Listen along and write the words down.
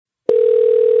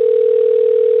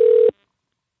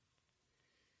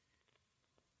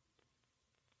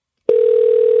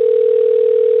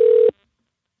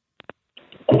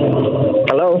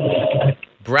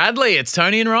Bradley, it's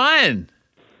Toni and Ryan.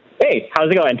 Hey,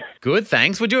 how's it going? Good,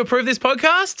 thanks. Would you approve this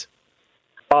podcast?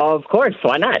 Of course,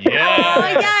 why not? Yeah.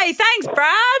 Oh, yay. Thanks,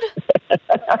 Brad.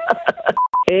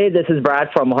 Hey, this is Brad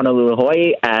from Honolulu,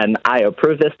 Hawaii, and I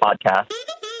approve this podcast.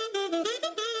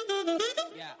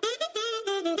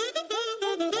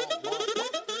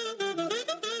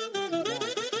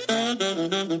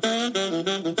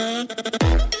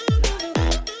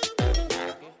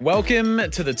 Welcome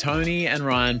to the Toni and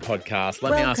Ryan podcast.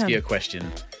 Let me ask Welcome. you a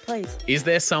question. Please. Is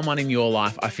there someone in your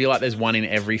life, I feel like there's one in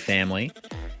every family,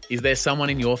 is there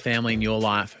someone in your family, in your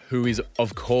life, who is,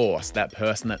 of course, that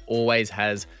person that always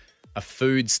has a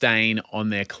food stain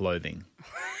on their clothing?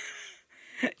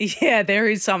 Yeah, there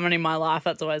is someone in my life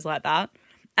that's always like that.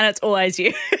 And it's always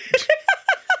you.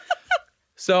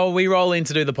 So we roll in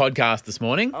to do the podcast this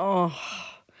morning. Oh.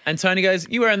 And Toni goes,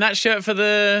 you wearing that shirt for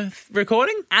the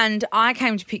recording? And I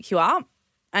came to pick you up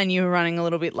and you were running a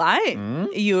little bit late.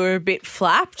 You were a bit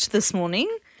flapped this morning.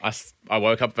 I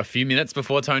woke up a few minutes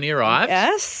before Toni arrived.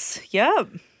 Yes. Yep.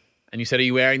 And you said, are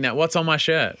you wearing that? What's on my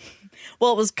shirt?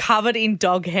 Well, it was covered in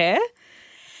dog hair.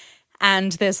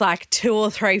 And there's like 2 or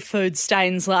 3 food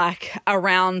stains like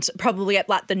around probably at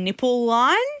like the nipple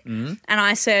line. And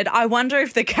I said, I wonder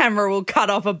if the camera will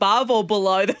cut off above or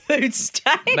below the food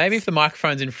stain. Maybe if the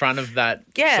microphone's in front of that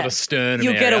sort of sternum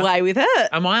you'll area. get away with it.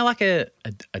 Am I like a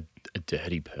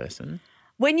dirty person?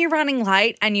 When you're running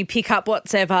late and you pick up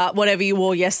whatever you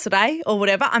wore yesterday or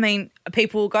whatever, I mean,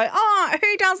 people will go, oh,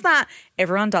 who does that?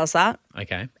 Everyone does that.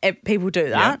 Okay. People do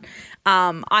that.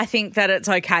 I think that it's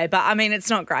okay, but I mean,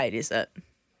 it's not great, is it?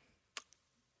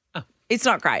 Oh. It's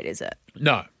not great, is it?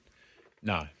 No.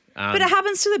 But it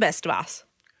happens to the best of us.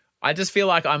 I just feel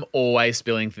like I'm always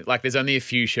spilling. Like there's only a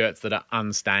few shirts that are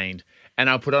unstained. And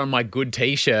I'll put on my good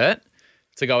T-shirt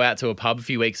to go out to a pub a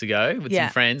few weeks ago with some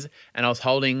friends, and I was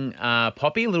holding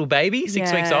Poppy, a little baby,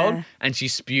 6 weeks old, and she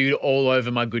spewed all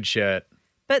over my good shirt.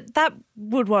 But that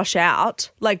would wash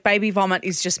out. Like baby vomit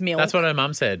is just milk. That's what her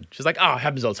mum said. She's like, oh, it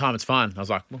happens all the time. It's fine. I was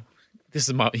like, well, this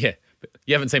is but you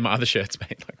haven't seen my other shirts,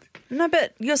 mate. No,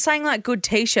 but you're saying like good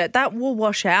T-shirt. That will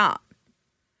wash out.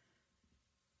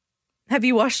 Have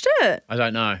you washed it? I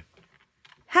don't know.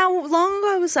 How long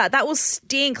ago was that? That will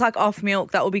stink like off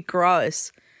milk. That will be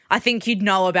gross. I think you'd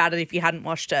know about it if you hadn't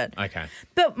washed it. Okay.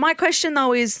 But my question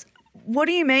though is, what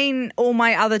do you mean all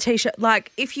my other T-shirt?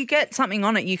 Like if you get something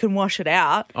on it, you can wash it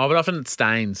out. Oh, but often it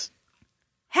stains.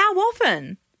 How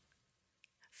often?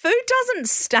 Food doesn't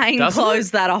stain Doesn't clothes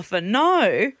it? that often.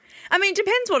 No. I mean,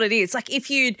 depends what it is. Like if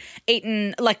you'd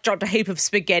eaten, like dropped a heap of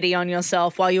spaghetti on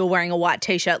yourself while you were wearing a white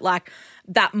T-shirt, like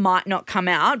that might not come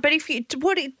out. But if you,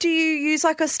 do you use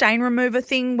like a stain remover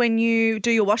thing when you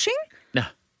do your washing? No,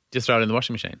 just throw it in the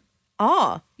washing machine.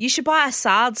 Oh, you should buy a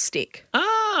SARD stick.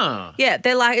 Ah. Yeah,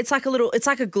 they're like, it's like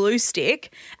a glue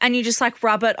stick and you just like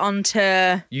rub it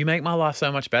onto. You make my life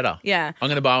so much better. Yeah. I'm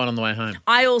going to buy one on the way home.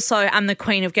 I also am the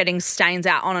queen of getting stains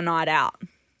out on a night out.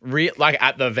 Like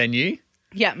at the venue?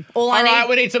 Yeah. All right,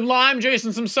 we need some lime juice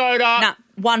and some soda. Nah,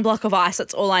 1 block of ice,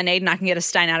 that's all I need and I can get a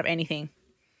stain out of anything.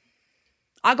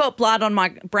 I got blood on my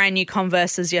brand new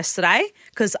Converses yesterday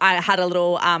because I had a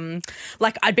little,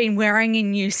 like I'd been wearing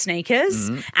in new sneakers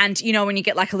and you know when you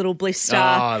get like a little blister.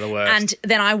 Oh, the worst. And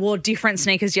then I wore different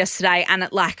sneakers yesterday and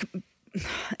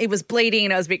it was bleeding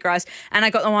and it was a bit gross. And I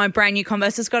got my brand new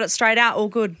Converses, got it straight out, all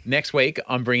good. Next week,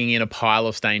 I'm bringing in a pile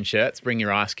of stained shirts. Bring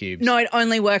your ice cubes. No, it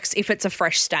only works if it's a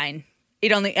fresh stain.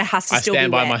 It has to still be wet. I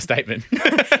stand by my statement.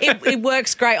 It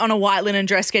works great on a white linen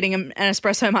dress getting an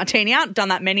espresso martini out. Done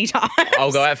that many times.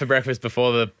 I'll go out for breakfast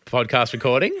before the podcast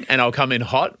recording and I'll come in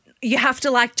hot. You have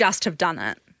to like just have done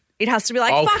it. It has to be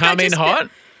like, I'll fuck, come in hot?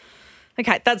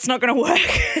 Okay, that's not going to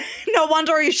work. No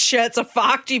wonder your shirts are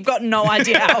fucked. You've got no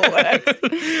idea how it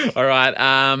works. All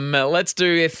right, let's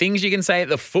do things you can say at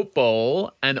the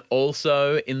football and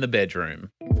also in the bedroom.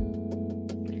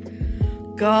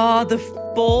 God, the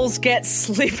balls get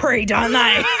slippery, don't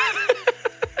they?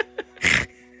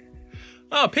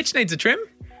 Oh, pitch needs a trim.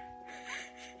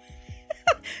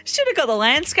 Should have got the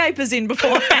landscapers in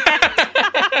beforehand.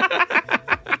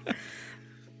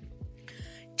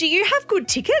 Do you have good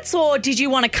tickets or did you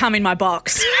want to come in my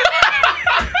box?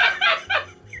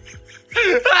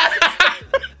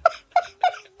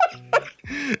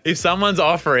 If someone's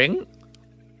offering,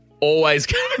 always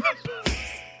come in my box.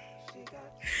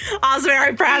 I was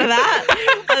very proud of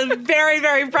that. I was very,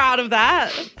 very proud of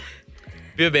that. Have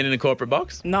you ever been in a corporate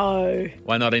box? No.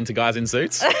 Why not into guys in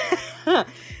suits?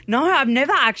 No, I've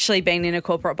never actually been in a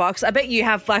corporate box. I bet you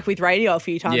have, like, with radio a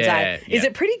few times, Yeah, eh? Is yeah.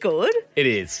 it pretty good? It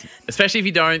is. Especially if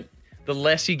you don't, the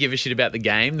less you give a shit about the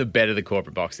game, the better the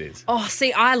corporate box is. Oh,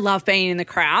 see, I love being in the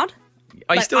crowd.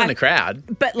 Oh, you're still in the crowd.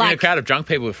 But you're in a crowd of drunk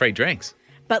people with free drinks.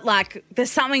 But like,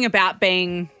 there's something about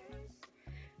being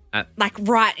like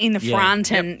right in the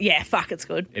front and fuck, it's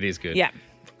good. It is good. Yeah.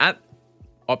 At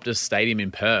Optus Stadium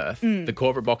in Perth, the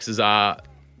corporate boxes are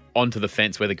onto the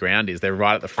fence where the ground is. They're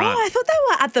right at the front. Oh, I thought they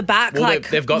were at the back. Well,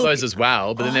 they've got those as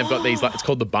well, but then they've got these, like, it's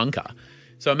called the bunker.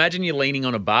 So imagine you're leaning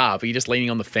on a bar, but you're just leaning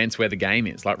on the fence where the game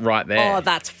is, like right there. Oh,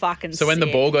 that's fucking So when sick.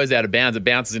 the ball goes out of bounds, it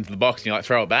bounces into the box and you like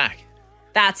throw it back.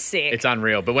 That's sick. It's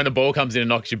unreal. But when the ball comes in and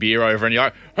knocks your beer over and you're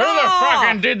like, who the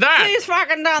fucking did that? Who's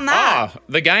fucking done that? Oh,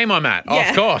 the game I'm at. Oh,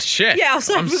 of course. Shit. Yeah, I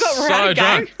I'm forgot we're so at a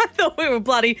game. drunk. I thought we were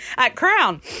bloody at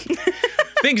Crown.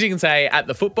 Things you can say at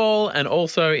the football and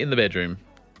also in the bedroom.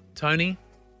 Toni,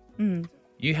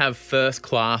 you have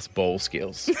first-class ball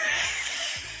skills.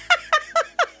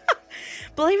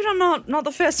 Believe it or not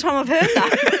the first time I've heard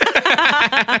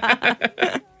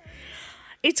that.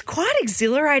 It's quite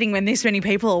exhilarating when this many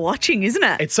people are watching, isn't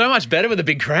it? It's so much better with a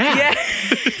big crowd. Yeah.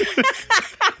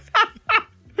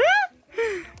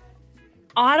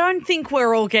 I don't think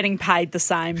we're all getting paid the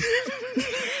same.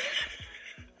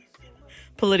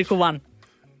 Political one.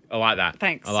 I like that.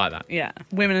 Thanks. I like that. Yeah.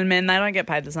 Women and men, they don't get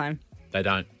paid the same. They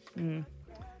don't. And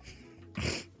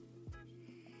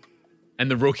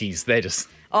the rookies, they're just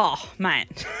Oh,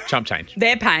 mate. chump change.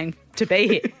 They're paying to be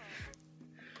here.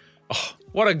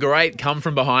 What a great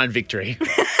come-from-behind victory.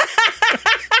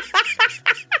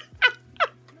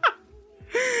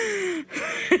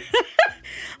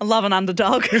 I love an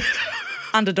underdog.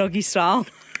 Underdoggy style.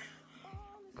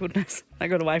 Goodness. That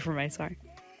got away from me, sorry.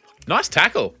 Nice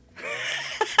tackle.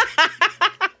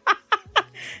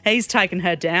 He's taken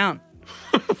her down.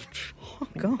 Oh,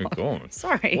 God. Oh, God.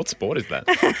 Sorry. What sport is that?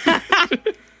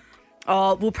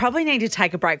 Oh, we'll probably need to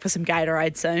take a break for some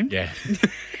Gatorade soon. Yeah.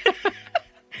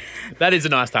 That is a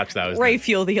nice touch, though, isn't it?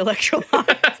 Refuel the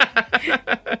electrolytes.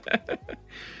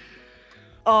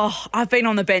 Oh, I've been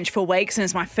on the bench for weeks and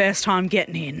it's my first time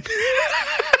getting in.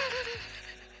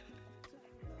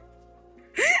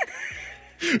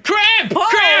 Cramp!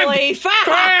 Holy Cramp! fuck!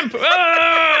 Cramp!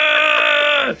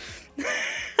 Ah!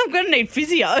 I'm going to need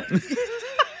physio.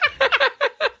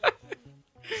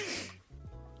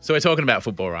 So we're talking about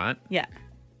football, right? Yeah.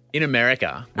 In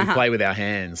America, we play with our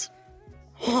hands.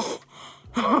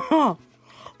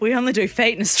 We only do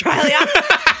feet in Australia.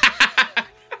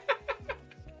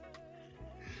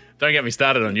 Don't get me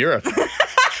started on Europe.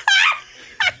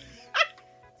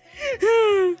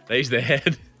 They use their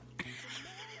head.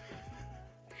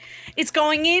 It's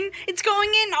going in. It's going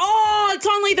in. Oh, it's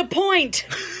only the point.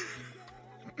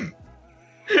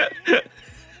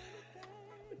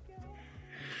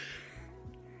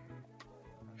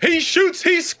 He shoots,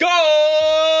 he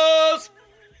scores!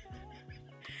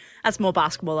 That's more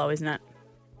basketball though, isn't it?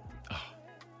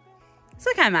 It's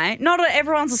okay, mate. Not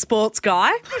everyone's a sports guy.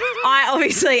 I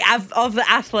obviously have of the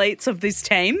athletes of this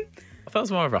team. I thought it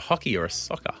was more of a hockey or a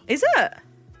soccer. Is it?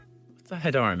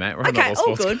 Hey, don't worry, mate. We're Okay, not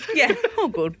all sports good. Yeah, all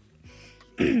good.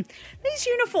 These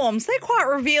uniforms, they're quite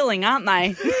revealing, aren't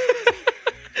they?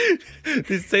 Did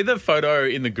you see the photo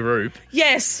in the group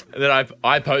Yes. that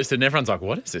I posted and everyone's like,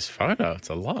 what is this photo? It's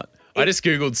a lot. I just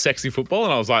Googled sexy football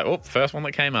and I was like, oh, first one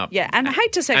that came up. Yeah, and I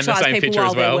hate to And the sexualise same people picture while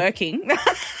as well. they're working.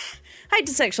 Hate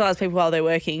to sexualise people while they're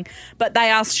working, but they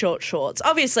are short shorts,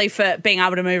 obviously for being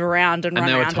able to move around and And run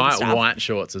they were around and tight stuff. white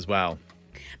shorts as well.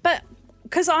 But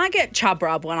because I get chub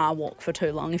rub when I walk for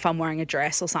too long if I'm wearing a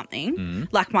dress or something, Mm.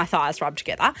 like my thighs rub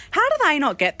together. How do they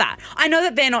not get that? I know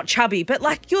that they're not chubby, but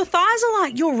like your thighs are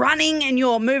like you're running and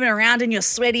you're moving around and you're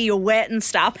sweaty, you're wet and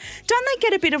stuff. Don't they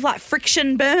get a bit of like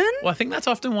friction burn? Well, I think that's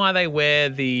often why they wear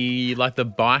the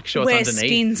bike shorts Wear underneath.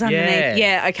 skins underneath.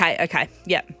 Yeah, okay.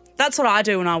 Yep. That's what I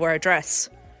do when I wear a dress.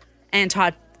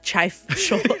 Anti-chafe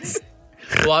shorts.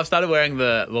 Well, I've started wearing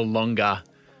the longer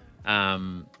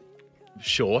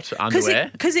short underwear.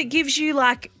 Because it gives you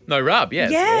like No rub, yeah.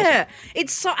 It's yeah,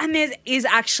 it's so, and there is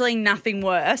actually nothing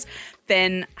worse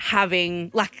than having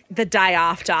like the day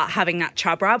after having that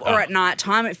chub rub or at night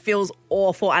time. It feels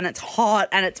awful and it's hot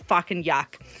and it's fucking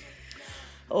yuck.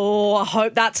 Oh, I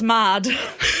hope that's mud.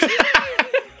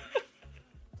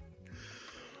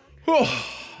 awesome.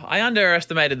 I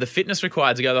underestimated the fitness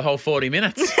required to go the whole 40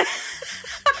 minutes.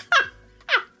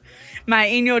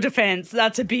 Mate, in your defence,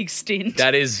 that's a big stint.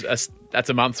 That's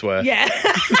a month's worth. Yeah.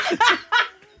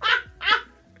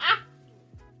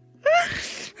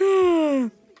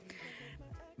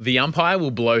 The umpire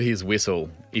will blow his whistle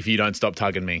if you don't stop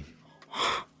tugging me.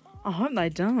 I hope they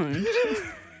don't.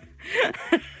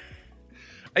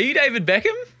 Are you David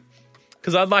Beckham?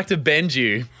 Because I'd like to bend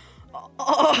you.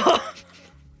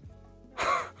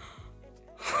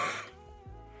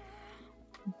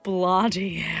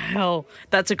 Bloody hell.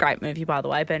 That's a great movie, by the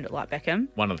way, Bend It Like Beckham.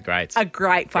 One of the greats. A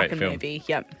great fucking film. movie,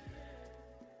 yep.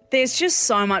 There's just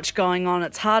so much going on.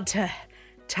 It's hard to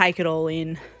take it all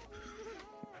in.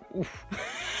 Oof.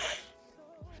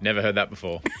 Never heard that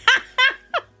before.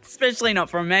 Especially not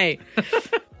from me.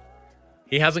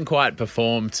 He hasn't quite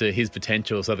performed to his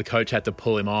potential, so the coach had to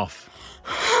pull him off.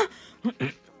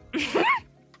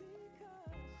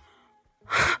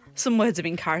 Some words of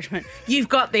encouragement. You've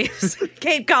got this.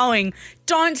 Keep going.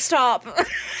 Don't stop.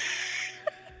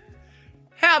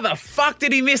 How the fuck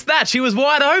did he miss that? She was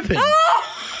wide open.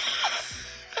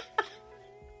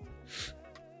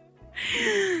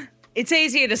 It's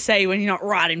easier to see when you're not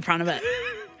right in front of it.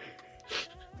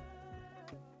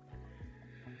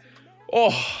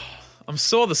 Oh, I'm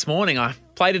sore this morning. I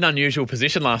played an unusual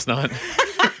position last night.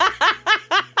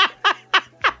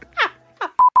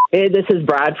 Hey, this is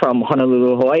Brad from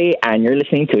Honolulu, Hawaii, and you're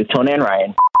listening to Toni and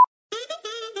Ryan.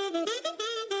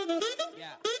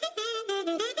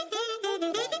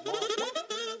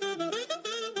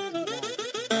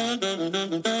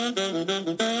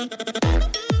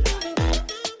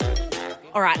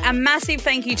 All right, a massive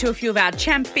thank you to a few of our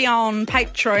champion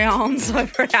Patreons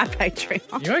over at our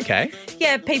Patreon. You okay?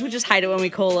 Yeah, people just hate it when we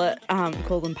call them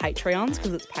Patreons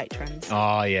because it's patrons.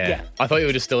 Oh, yeah. I thought you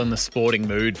were just still in the sporting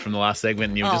mood from the last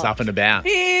segment and you were just up and about.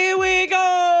 Here we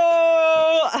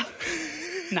go.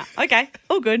 No, okay,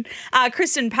 all good.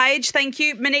 Kristen Page, thank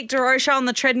you. Monique DeRocha on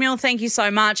the treadmill, thank you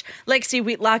so much. Lexi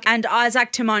Whitluck and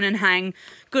Isaac Timon and Hang,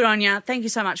 good on ya. Thank you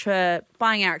so much for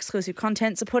buying our exclusive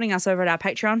content, supporting us over at our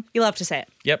Patreon. You love to see it.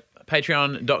 Yep,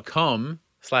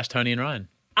 patreon.com/Toni and Ryan.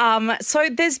 So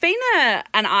there's been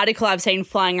an article I've seen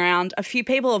flying around. A few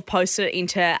people have posted it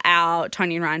into our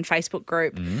Toni and Ryan Facebook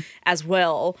group as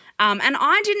well. And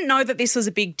I didn't know that this was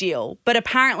a big deal, but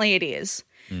apparently it is.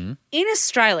 In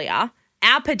Australia,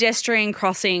 our pedestrian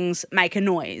crossings make a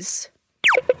noise.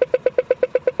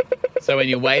 So when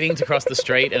you're waiting to cross the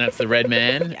street and it's the red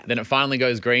man, then it finally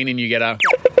goes green and you get a...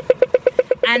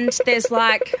 And there's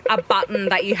like a button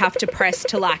that you have to press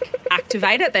to like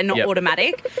activate it. They're not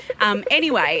automatic.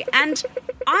 Anyway, and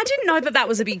I didn't know that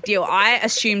was a big deal. I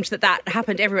assumed that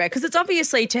happened everywhere because it's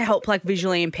obviously to help like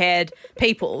visually impaired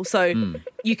people. So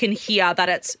you can hear that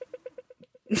it's...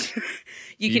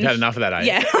 You've had enough of that, eh?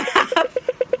 Yeah.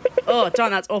 Oh, Don,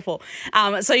 that's awful.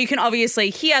 So you can obviously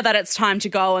hear that it's time to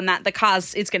go and that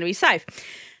it's going to be safe.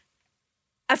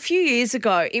 A few years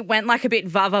ago, it went like a bit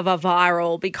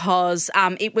viral because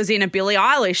it was in a Billie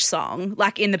Eilish song,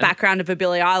 like in the background of a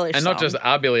Billie Eilish song. And not just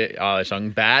a Billie Eilish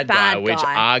song, Bad Guy, which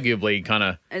arguably kind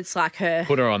of it's like her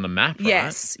put her on the map, right?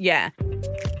 Yes, yeah.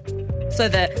 So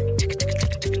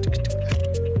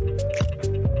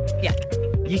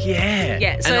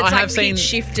Yeah, so and it's I like have seen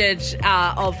shifted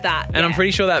of that. And I'm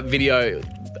pretty sure that video,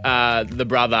 the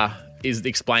brother is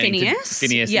explaining Phineas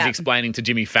is explaining to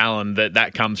Jimmy Fallon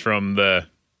that comes from the...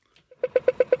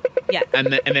 Yeah.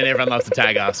 And then everyone loves to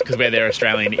tag us because we're their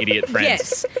Australian idiot friends.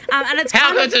 Yes. And it's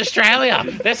how good's Australia?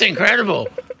 That's incredible.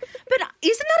 But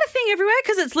isn't that a thing everywhere?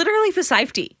 Because it's literally for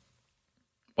safety.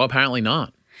 Well, apparently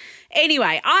not.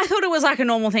 Anyway, I thought it was like a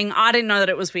normal thing. I didn't know that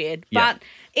it was weird. Yeah. But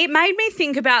it made me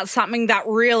think about something that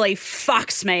really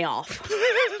fucks me off.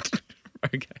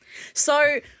 Okay.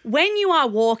 So when you are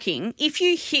walking, if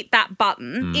you hit that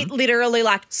button, it literally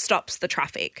like stops the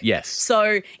traffic. Yes.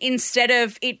 So instead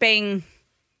of it being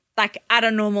like at a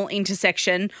normal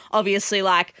intersection, obviously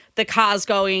like the cars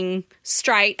going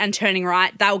straight and turning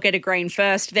right, they'll get a green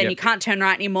first. Then you can't turn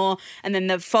right anymore. And then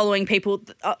the following people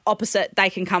opposite, they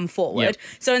can come forward. Yep.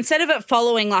 So instead of it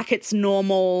following like its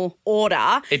normal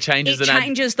order, it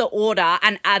changes the order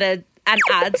and adds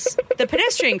the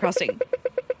pedestrian crossing.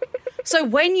 So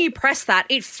when you press that,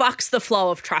 it fucks the flow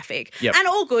of traffic. Yep. And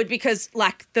all good because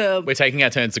like we're taking our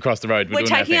turns to cross the road. We're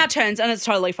taking our turns and it's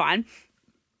totally fine.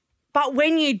 But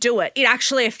when you do it, it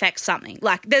actually affects something.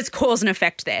 Like there's cause and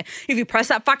effect there. If you press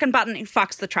that fucking button, it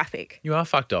fucks the traffic. You are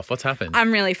fucked off. What's happened? I'm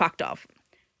really fucked off.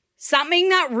 Something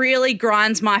that really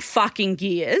grinds my fucking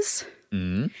gears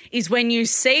is when you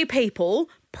see people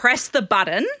press the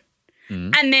button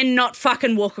and then not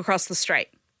fucking walk across the street.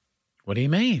 What do you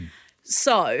mean?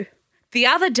 So the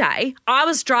other day I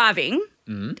was driving,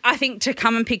 I think to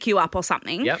come and pick you up or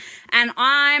something. Yep. And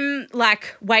I'm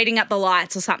like waiting at the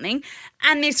lights or something.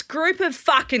 And this group of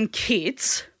fucking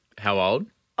kids. How old?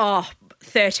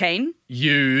 13.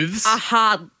 Youths. A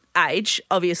hard age,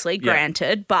 obviously,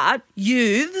 granted, but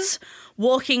youths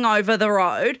walking over the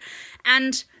road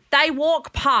and they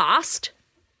walk past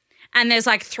and there's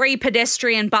like 3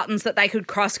 pedestrian buttons that they could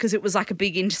cross because it was like a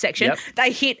big intersection. Yep.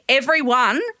 They hit every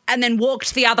one and then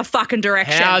walked the other fucking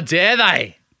direction. How dare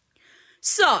they?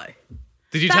 So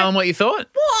Did you tell him what you thought?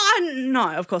 Well,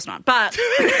 no, of course not. But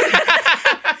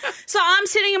so I'm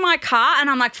sitting in my car and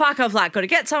I'm like, fuck, I've like got to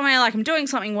get somewhere, like I'm doing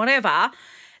something, whatever.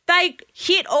 They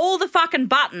hit all the fucking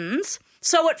buttons,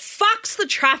 so it fucks the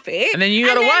traffic. And then you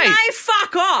got to wait. And they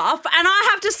fuck off, and I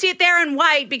have to sit there and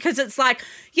wait because it's like,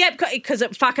 yeah, because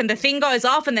it fucking, the thing goes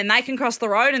off and then they can cross the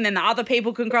road and then the other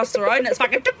people can cross the road and it's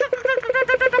fucking...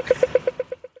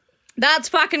 That's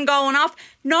fucking going off.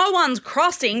 No one's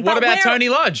crossing. What about Toni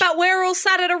Lodge? But we're all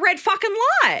sat at a red fucking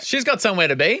light. She's got somewhere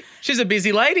to be. She's a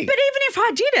busy lady. But even if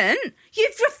I didn't,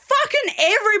 you'd fucking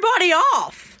everybody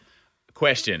off.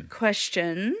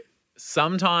 Question.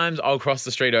 Sometimes I'll cross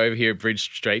the street over here at Bridge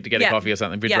Street to get a coffee or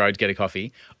something, Bridge Road to get a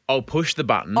coffee. I'll push the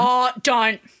button. Oh,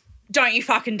 don't you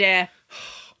fucking dare.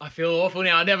 I feel awful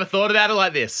now. I never thought about it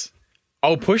like this.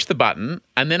 I'll push the button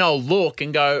and then I'll look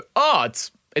and go, oh,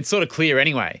 it's sort of clear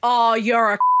anyway. Oh,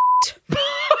 you're a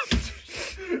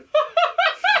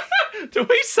Do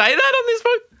we say that on this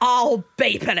book? I'll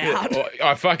beep it out.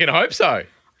 I fucking hope so.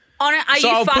 So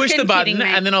I'll push the button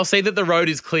and then I'll see that the road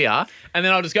is clear and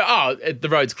then I'll just go, oh, the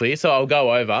road's clear, so I'll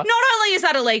go over. Not only is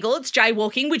that illegal, it's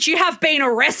jaywalking, which you have been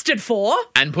arrested for.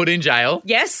 And put in jail.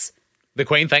 Yes. The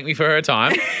Queen thanked me for her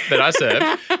time that I served.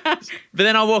 But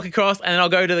then I'll walk across and then I'll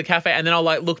go to the cafe and then I'll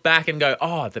like look back and go,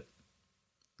 oh,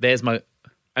 there's my...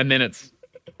 And then I'll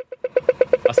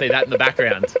see that in the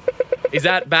background. Is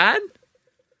that bad?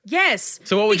 Yes.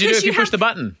 So what would you do if you push the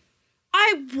button?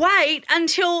 I wait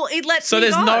until it lets me go. So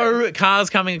there's no cars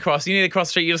coming across. You need to cross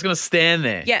the street. You're just going to stand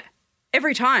there. Yeah,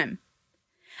 every time.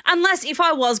 Unless if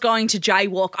I was going to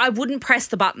jaywalk, I wouldn't press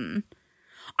the button.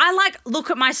 I like look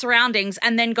at my surroundings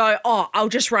and then go, oh, I'll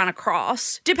just run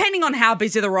across, depending on how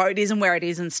busy the road is and where it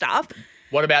is and stuff.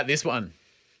 What about this one?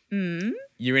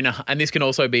 You're and this can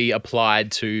also be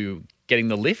applied to getting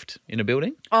the lift in a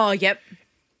building. Oh, yep.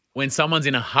 When someone's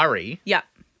in a hurry, yep,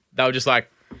 they'll just like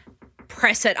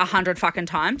press it 100 fucking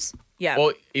times. Yeah.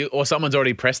 Or someone's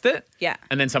already pressed it. Yeah.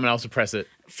 And then someone else will press it.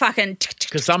 Fucking.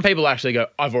 Because some people actually go,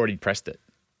 I've already pressed it.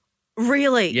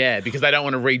 Really? Yeah, because they don't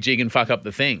want to rejig and fuck up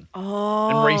the thing. Oh.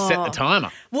 And reset the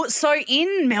timer. Well, so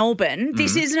in Melbourne,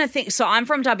 this isn't a thing. So I'm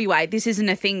from WA. This isn't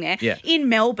a thing there. Yeah. In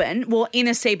Melbourne, well, in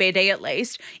a CBD at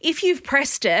least, if you've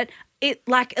pressed it, it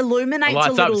like illuminates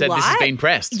a little light. This has been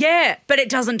pressed. Yeah, but it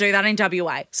doesn't do that in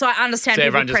WA. So I understand. So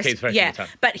everyone just keeps pressing the time.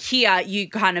 But here you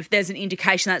there's an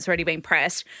indication that's already been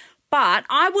pressed. But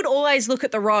I would always look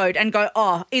at the road and go,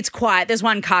 oh, it's quiet. There's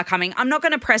one car coming. I'm not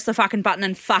going to press the fucking button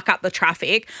and fuck up the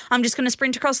traffic. I'm just going to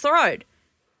sprint across the road,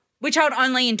 which I would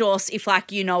only endorse if,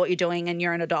 like, you know what you're doing and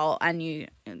you're an adult and you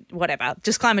whatever.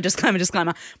 Disclaimer.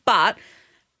 But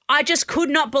I just could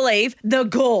not believe the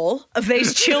gall of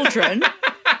these children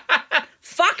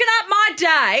fucking up my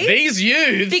day. These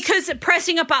youths. Because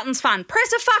pressing a button's fun.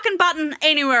 Press a fucking button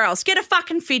anywhere else. Get a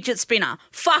fucking fidget spinner.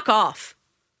 Fuck off.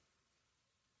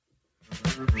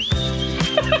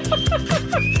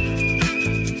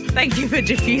 Thank you for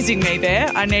diffusing me there.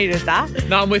 I needed that.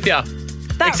 No, I'm with you.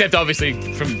 Except obviously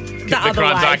from the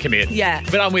crimes I commit. Yeah.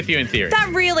 But I'm with you in theory. That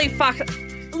really it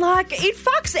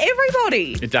fucks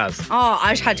everybody. It does. Oh,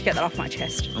 I just had to get that off my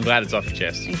chest. I'm glad it's off your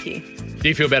chest. Thank you. Do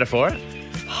you feel better for it?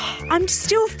 I'm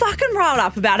still fucking riled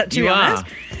up about it, to be honest.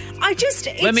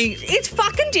 It's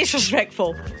fucking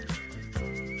disrespectful.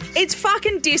 It's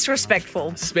fucking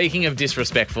disrespectful. Speaking of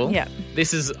disrespectful, yeah.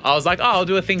 I was like, I'll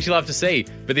do a thing she'll have to see,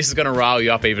 but this is going to rile you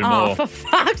up even more. Oh, for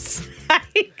fuck's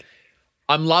sake.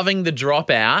 I'm loving The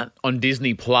Dropout on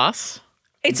Disney Plus.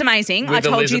 It's amazing. With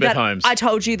Elizabeth Holmes. I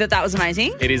told you that was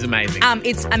amazing. It is amazing.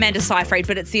 It's Amanda Seyfried,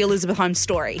 but it's the Elizabeth Holmes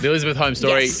story. The Elizabeth Holmes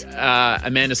story, yes.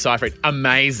 Amanda Seyfried,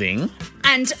 amazing.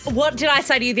 And what did I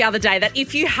say to you the other day? That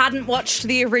if you hadn't watched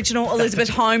the original Elizabeth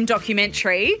Holmes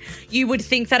documentary, you would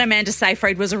think that Amanda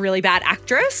Seyfried was a really bad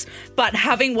actress. But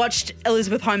having watched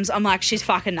Elizabeth Holmes, I'm like, she's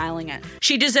fucking nailing it.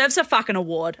 She deserves a fucking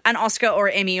award, an Oscar or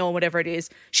Emmy or whatever it is.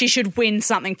 She should win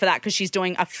something for that because she's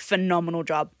doing a phenomenal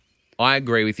job. I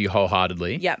agree with you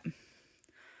wholeheartedly. Yep.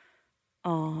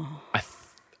 Oh.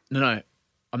 No,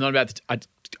 I'm not about to.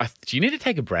 Do you need to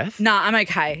take a breath? No, I'm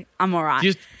okay. I'm all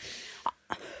right.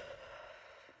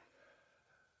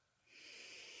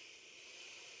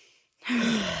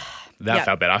 That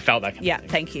felt better. I felt that. Yeah,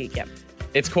 thank you. Yep.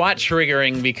 It's quite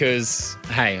triggering because,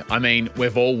 hey, I mean,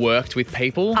 we've all worked with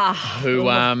people who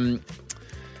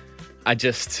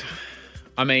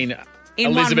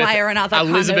in one way or another.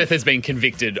 Elizabeth has been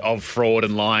convicted of fraud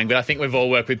and lying, but I think we've all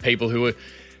worked with people who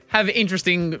have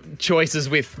interesting choices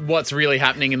with what's really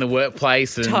happening in the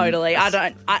workplace. And totally.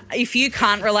 If you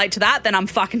can't relate to that, then I'm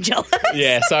fucking jealous.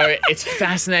 Yeah, so it's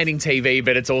fascinating TV,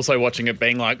 but it's also watching it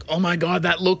being like, oh my God,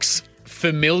 that looks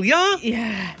familiar.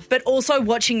 Yeah, but also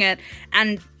watching it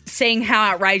and seeing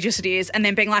how outrageous it is and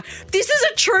then being like, this is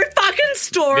a true fucking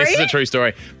story. This is a true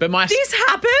story. But This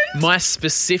happened? my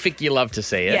specific, you love to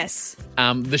see it. Yes.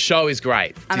 The show is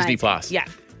great. Amazing. Disney Plus. Yeah.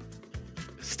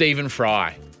 Stephen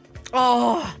Fry.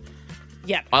 Oh,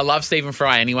 yeah. I love Stephen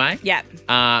Fry anyway. Yeah.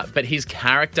 But his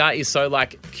character is so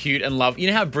like cute and love. You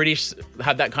know how British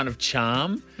have that kind of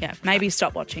charm? Yeah. Maybe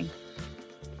stop watching.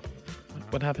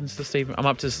 What happens to Stephen? I'm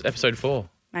up to episode 4.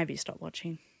 Maybe stop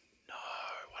watching.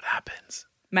 What happens?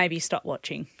 Maybe stop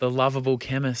watching. The lovable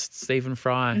chemist, Stephen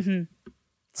Fry. Mm-hmm.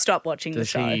 Stop watching the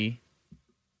show.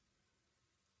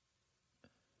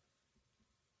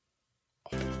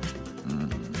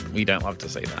 We don't love to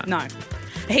see that. No.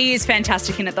 He is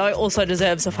fantastic in it, though. Also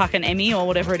deserves a fucking Emmy or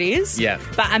whatever it is. Yeah.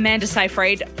 But Amanda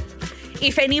Seyfried,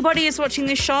 if anybody is watching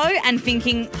this show and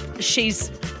thinking she's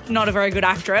not a very good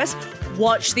actress,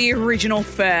 watch the original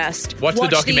first. Watch the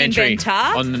documentary The Inventor,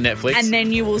 on the Netflix. and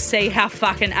then you will see how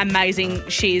fucking amazing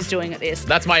she is doing at this.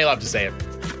 That's why you love to see it.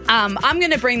 I'm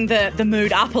going to bring the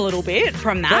mood up a little bit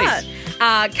from that. Please.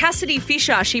 Cassidy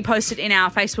Fisher, she posted in our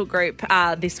Facebook group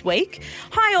this week.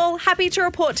 Hi all, happy to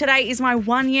report today is my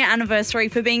 1-year anniversary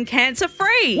for being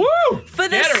cancer-free. Woo! For the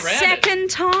Get around second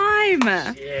time.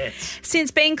 Yes.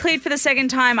 Since being cleared for the second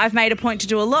time, I've made a point to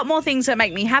do a lot more things that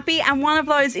make me happy, and one of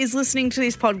those is listening to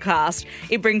this podcast.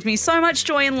 It brings me so much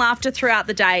joy and laughter throughout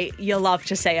the day. You'll love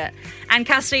to see it. And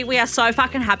Cassidy, we are so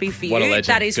fucking happy for you. What a legend.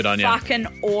 That is Good on you. fucking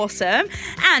awesome.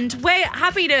 And we're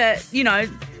happy to,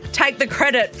 take the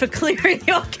credit for clearing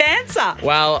your cancer.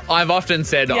 Well, I've often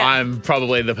said Yeah. I'm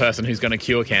probably the person who's going to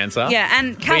cure cancer. Yeah,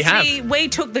 and Cassidy, we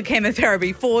took the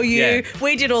chemotherapy for you. Yeah.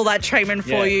 We did all that treatment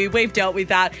for Yeah. you. We've dealt with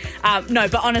that. No,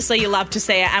 but honestly, you love to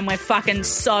see it, and we're fucking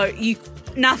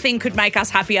nothing could make us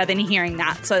happier than hearing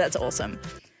that. So that's awesome.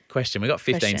 Question. We got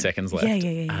 15 seconds left.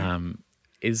 Yeah.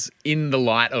 Is in the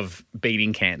light of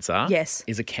beating cancer, Yes.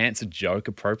 is a cancer joke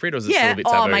appropriate or is it still a bit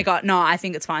taboo? Oh my God. No, I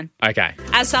think it's fine. Okay.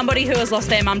 As somebody who has lost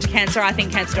their mum to cancer, I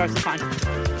think cancer jokes are fine.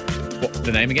 What,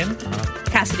 the name again?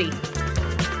 Cassidy.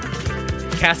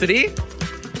 Cassidy?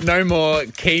 No more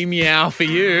key meow for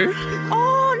you.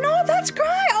 Oh, no, that's great.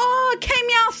 Oh,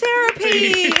 meow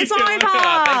therapy. It's over.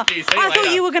 Thank you. See you I thought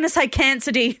later. you were going to say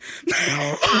Cassidy.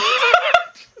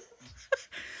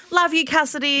 Love you,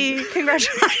 Cassidy.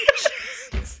 Congratulations.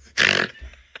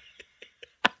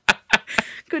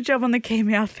 Good job on the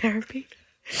meow therapy.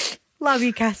 Love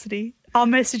you, Cassidy. I'll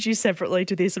message you separately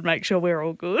to this and make sure we're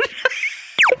all good.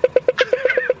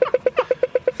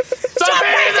 Stop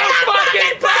hitting the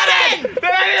fucking button!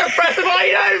 They're impressive while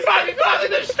you don't fucking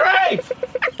crossing the streets!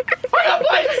 I got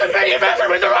places to be, you're messing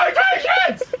with the wrong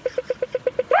patients!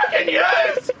 Fucking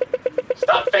yous!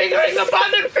 Stop fingering the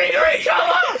button and finger each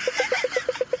other!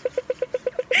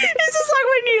 This is like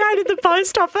when you hated the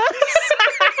post office.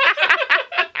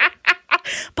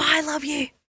 Bye, love you.